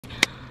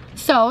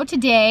So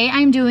today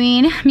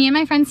me and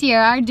my friend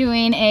Sierra are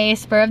doing a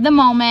spur of the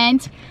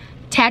moment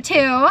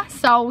tattoo.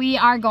 So we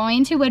are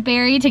going to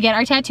Woodbury to get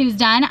our tattoos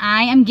done.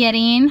 I am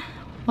getting,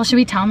 well, should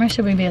we tell them or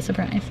should we be a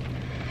surprise?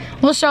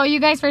 We'll show you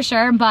guys for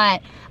sure,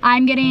 but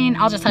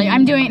I'll just tell you,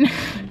 I'm doing,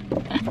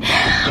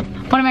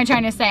 what am I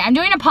trying to say? I'm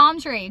doing a palm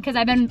tree because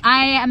I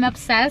am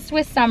obsessed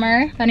with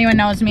summer. If anyone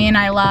knows me, and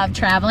I love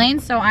traveling.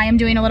 So I am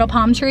doing a little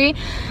palm tree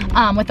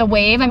with a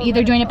wave. I'm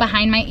either doing it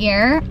behind my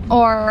ear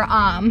or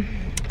on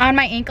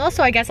my ankle.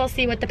 So I guess I'll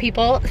see what the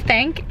people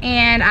think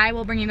and I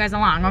will bring you guys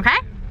along, okay?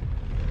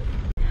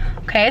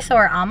 Okay, so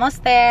we're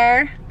almost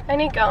there. I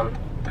need gum.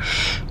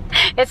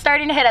 It's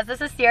starting to hit us.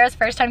 This is Sierra's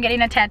first time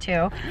getting a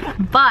tattoo,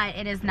 but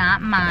it is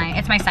not mine.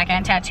 It's my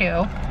second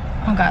tattoo.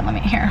 Oh God,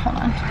 hold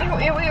on. Ew,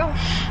 ew, ew.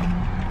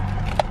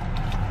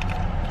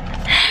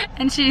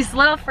 And she's a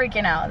little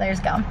freaking out. There's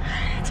gum.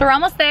 So we're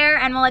almost there,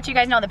 and we'll let you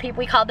guys know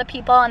we called the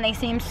people, and they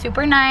seem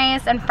super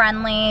nice and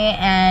friendly,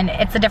 and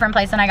it's a different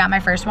place than I got my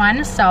first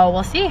one, so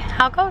we'll see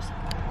how it goes.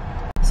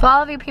 So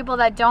all of you people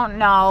that don't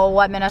know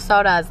what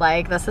Minnesota is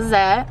like, this is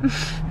it.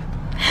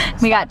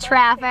 We got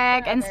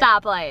traffic and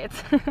stoplights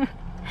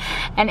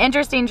and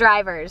interesting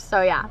drivers,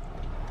 so yeah.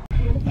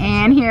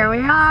 And here we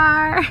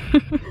are.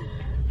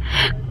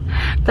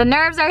 The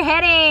nerves are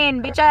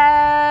hitting,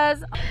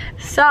 bitches.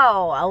 So,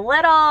 a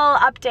little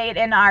update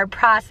in our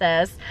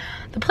process.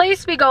 The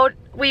place we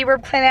were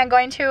planning on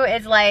going to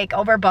is like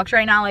overbooked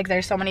right now. Like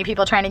there's so many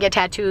people trying to get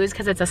tattoos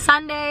because it's a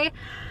Sunday.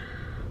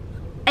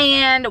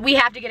 And we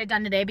have to get it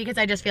done today because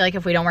I just feel like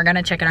if we don't, we're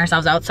gonna chicken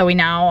ourselves out. So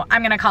I'm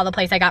gonna call the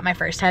place I got my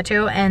first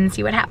tattoo and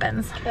see what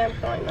happens. Okay, I'm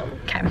calling them.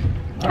 Okay.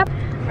 Yep.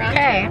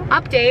 Okay,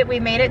 update,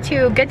 we made it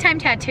to Good Time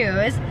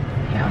Tattoos. Here,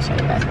 I'll show you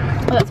guys.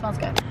 Oh, that smells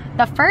good.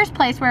 The first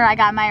place where I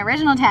got my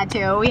original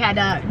tattoo, we had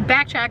to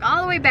backtrack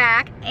all the way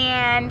back,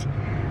 and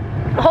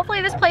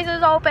hopefully this place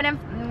is open and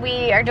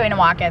we are doing a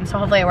walk-in, so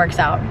hopefully it works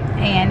out.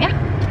 And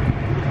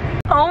yeah.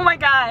 Oh my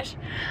gosh.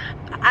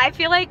 I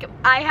feel like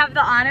I have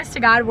the honest to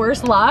God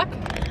worst luck.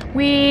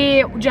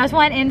 We just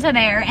went into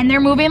there and they're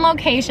moving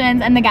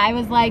locations, and the guy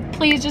was like,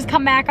 please just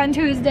come back on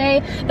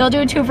Tuesday. They'll do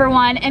a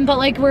 2-for-1. But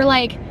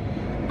like,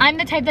 I'm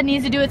the type that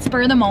needs to do it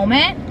spur of the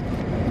moment.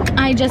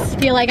 I just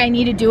feel like I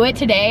need to do it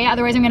today,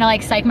 otherwise I'm gonna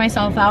like psych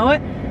myself out.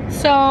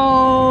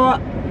 So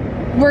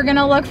we're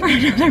gonna look for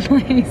another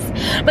place.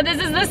 But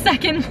this is the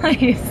second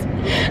place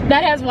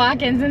that has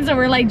walk-ins, and so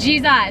we're like,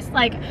 Jesus,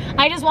 like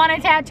I just want a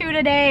tattoo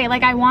today.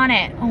 Like I want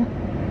it. Oh.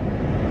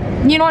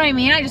 You know what I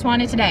mean? I just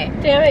want it today.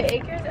 Damn it,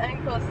 Acres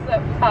and closes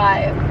at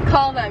 5.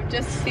 Call them,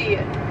 just see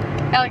it.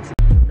 Alex.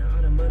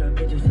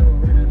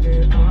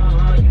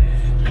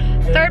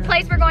 Third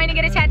place we're going to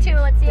get a tattoo.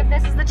 Let's see if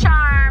this is the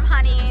charm,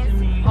 honeys.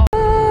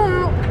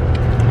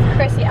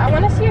 Chrissy, I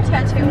want to see your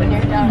tattoo when you're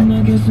done.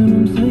 I guess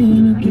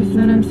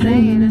what I'm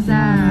saying is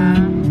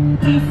in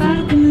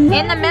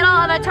the middle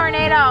of a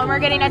tornado, and we're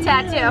getting a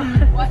tattoo.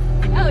 What?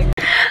 Alex.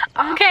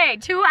 Okay,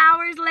 2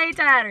 hours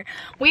later,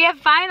 we have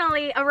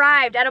finally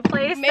arrived at a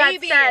place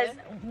that says,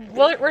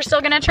 we're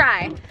still gonna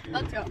try.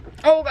 Let's go.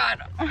 Oh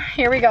God,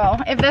 here we go.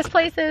 If this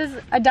place is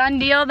a done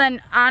deal,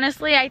 then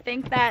honestly, I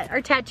think that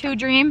our tattoo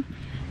dream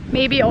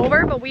may be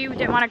over, but we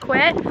didn't want to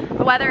quit.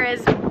 The weather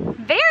is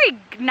very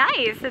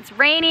nice. It's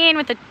raining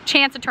with a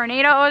chance of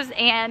tornadoes,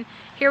 and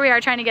here we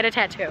are trying to get a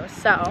tattoo.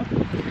 So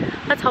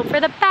let's hope for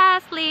the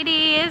best,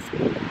 ladies.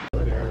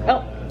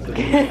 Oh,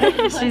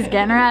 she's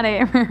getting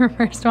ready for her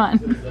first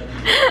one.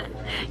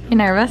 You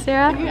nervous,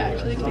 Sarah? You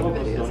actually take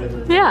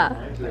videos. Yeah.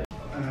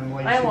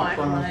 I want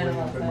one.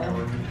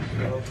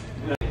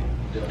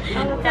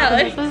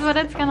 Yeah, this is what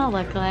it's gonna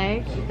look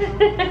like.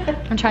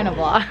 I'm trying to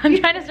vlog. I'm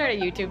trying to start a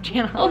YouTube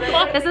channel.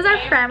 This is our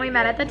friend we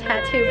met at the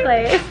tattoo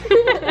place.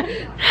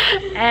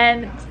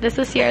 And this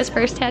was Sierra's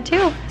first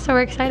tattoo, so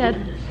we're excited.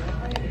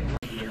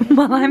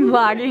 While I'm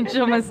vlogging, she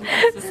almost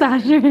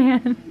massaged your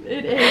hand.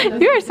 It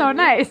is. You are so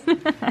nice.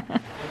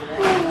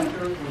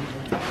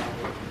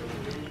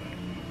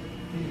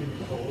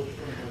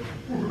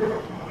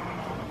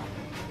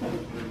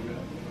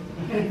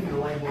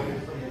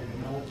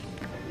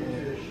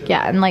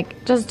 Yeah, and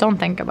like, just don't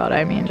think about it.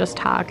 I mean, just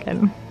talk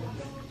and,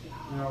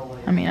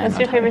 I mean, what's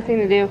your favorite thing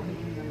to do?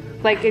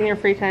 Like in your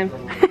free time?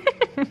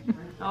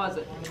 How was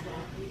it?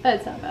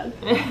 It's not bad.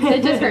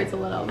 It just hurts a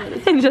little. But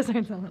it just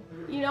hurts a little.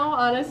 You know,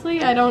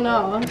 honestly, I don't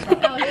know. Alex,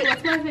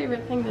 what's my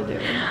favorite thing to do?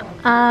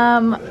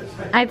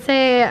 I'd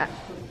say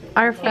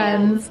our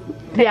friends.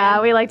 Tan.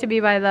 Yeah, we like to be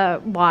by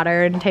the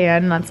water and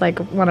tan. That's like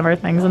one of our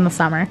things in the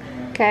summer.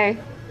 Okay.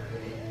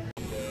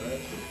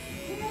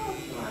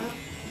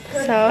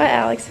 So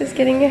Alex is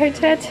getting her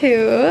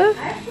tattoo.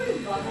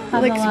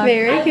 Looks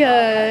very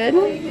good.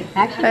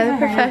 Actually, by the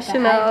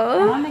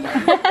professional.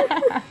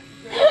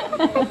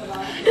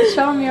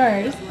 Show them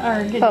yours.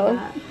 Or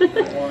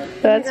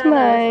that's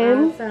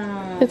mine.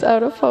 Awesome. It's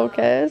out of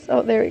focus.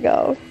 Oh, there we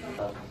go.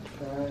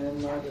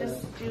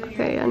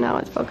 Okay, yeah, now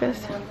it's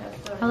focused.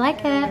 I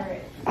like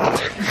it.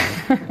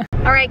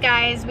 Alright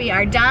guys, we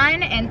are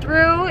done and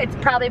through. It's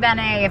probably been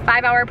a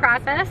 5-hour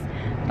process,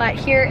 but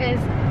here is,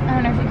 I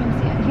don't know if you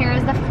can see it, here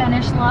is the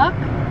finished look.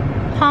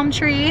 Palm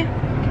tree,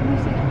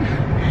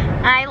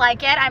 I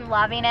like it, I'm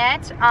loving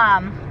it.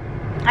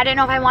 I didn't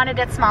know if I wanted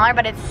it smaller,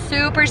 but it's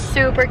super,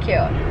 super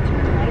cute.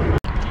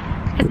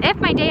 Because if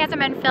my day hasn't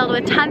been filled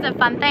with tons of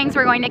fun things,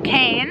 we're going to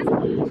Cane's.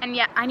 And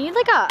yeah, I need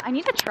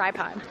a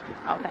tripod.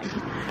 Oh, thanks.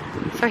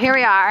 So here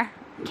we are,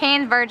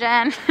 Cane's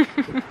Virgin,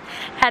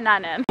 heading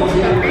on in.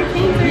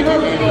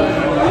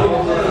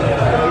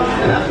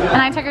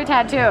 And I took her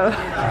tattoo,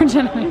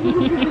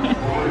 virginity.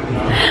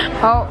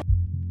 Oh.